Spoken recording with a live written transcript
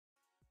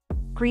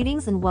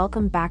Greetings and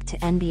welcome back to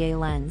NBA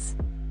Lens.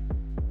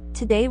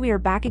 Today we are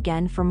back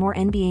again for more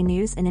NBA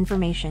news and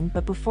information,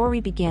 but before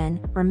we begin,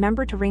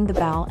 remember to ring the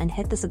bell and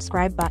hit the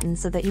subscribe button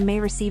so that you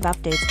may receive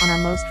updates on our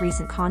most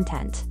recent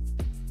content.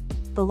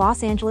 The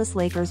Los Angeles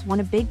Lakers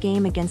won a big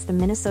game against the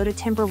Minnesota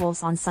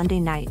Timberwolves on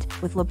Sunday night,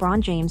 with LeBron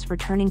James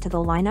returning to the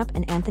lineup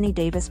and Anthony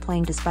Davis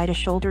playing despite a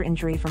shoulder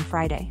injury from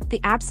Friday. The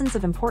absence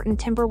of important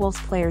Timberwolves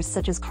players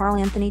such as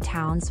Karl-Anthony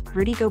Towns,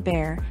 Rudy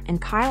Gobert,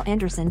 and Kyle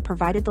Anderson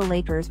provided the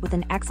Lakers with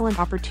an excellent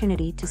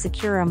opportunity to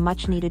secure a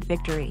much-needed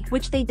victory,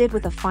 which they did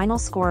with a final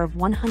score of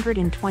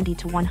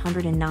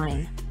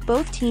 120-109.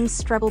 Both teams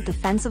struggled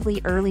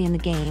defensively early in the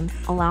game,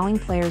 allowing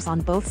players on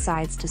both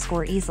sides to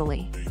score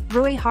easily.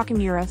 Rui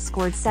Hachimura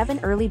scored 7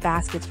 early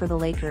baskets for the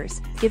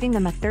Lakers, giving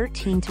them a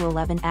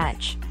 13-11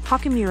 edge.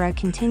 Hachimura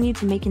continued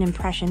to make an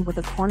impression with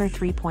a corner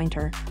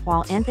three-pointer,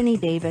 while Anthony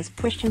Davis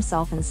pushed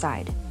himself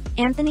inside.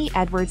 Anthony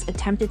Edwards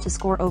attempted to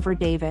score over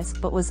Davis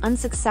but was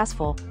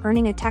unsuccessful,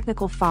 earning a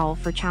technical foul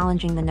for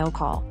challenging the no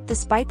call.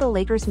 Despite the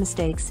Lakers'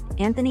 mistakes,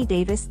 Anthony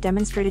Davis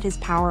demonstrated his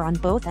power on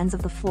both ends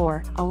of the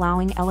floor,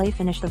 allowing LA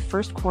finish the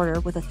first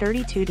quarter with a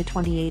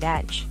 32-28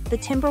 edge. The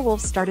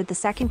Timberwolves started the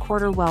second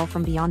quarter well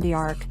from beyond the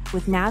arc,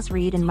 with Naz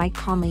Reid and Mike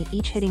Conley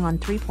each hitting on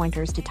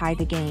three-pointers to tie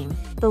the game.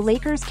 The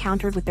Lakers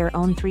countered with their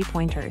own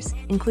three-pointers,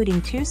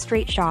 including 2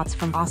 straight shots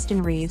from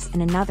Austin Reaves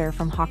and another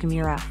from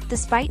Hachimura.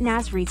 Despite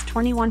Naz Reid's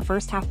 21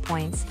 first-half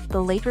points,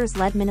 the Lakers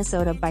led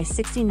Minnesota by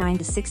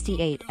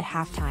 69-68 at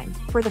halftime.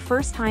 For the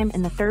first time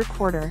in the third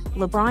quarter,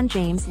 LeBron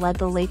James led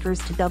the Lakers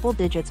to double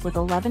digits with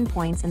 11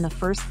 points in the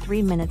first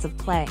 3 minutes of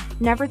play.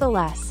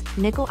 Nevertheless,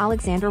 Nickel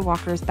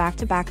Alexander-Walker's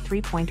back-to-back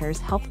three-pointers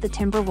helped the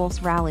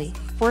Timberwolves rally,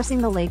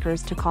 forcing the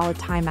Lakers to call a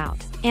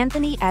timeout.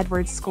 Anthony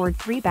Edwards scored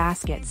 3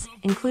 baskets,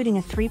 including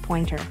a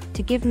three-pointer,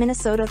 to give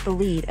Minnesota the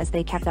lead as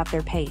they kept up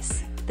their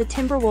pace. The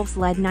Timberwolves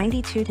led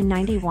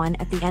 92-91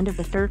 at the end of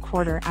the third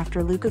quarter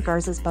after Luka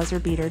Garza's buzzer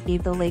beater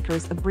gave the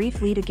Lakers a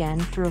brief lead again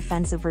through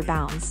offensive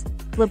rebounds.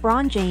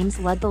 LeBron James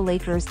led the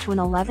Lakers to an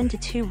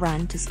 11-2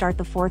 run to start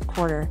the fourth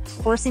quarter,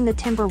 forcing the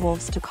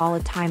Timberwolves to call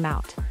a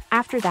timeout.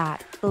 After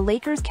that, the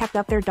Lakers kept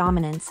up their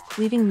dominance,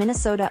 leaving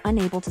Minnesota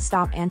unable to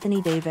stop Anthony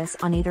Davis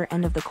on either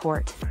end of the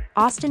court.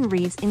 Austin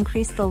Reaves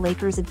increased the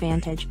Lakers'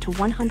 advantage to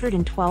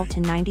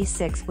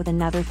 112-96 with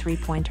another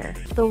three-pointer.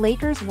 The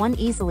Lakers won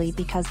easily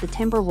because the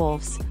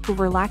Timberwolves, who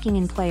were lacking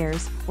in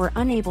players, were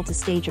unable to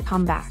stage a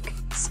comeback,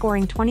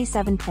 scoring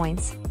 27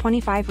 points,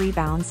 25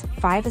 rebounds,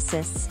 5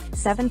 assists,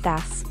 7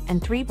 thefts,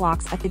 and 3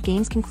 blocks. At the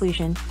game's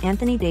conclusion,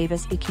 Anthony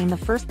Davis became the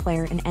first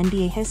player in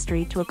NBA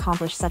history to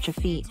accomplish such a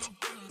feat.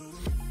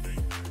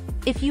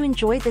 If you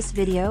enjoyed this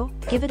video,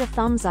 give it a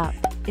thumbs up.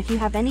 If you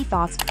have any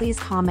thoughts, please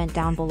comment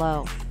down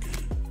below.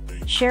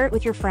 Share it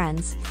with your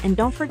friends, and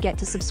don't forget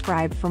to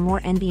subscribe for more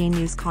NBA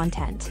news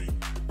content.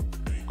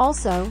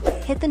 Also,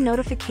 hit the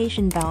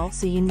notification bell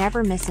so you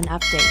never miss an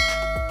update.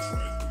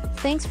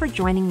 Thanks for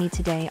joining me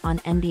today on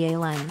NBA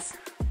Lens.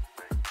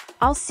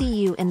 I'll see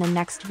you in the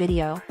next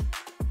video.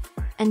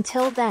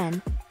 Until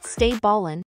then, stay ballin'.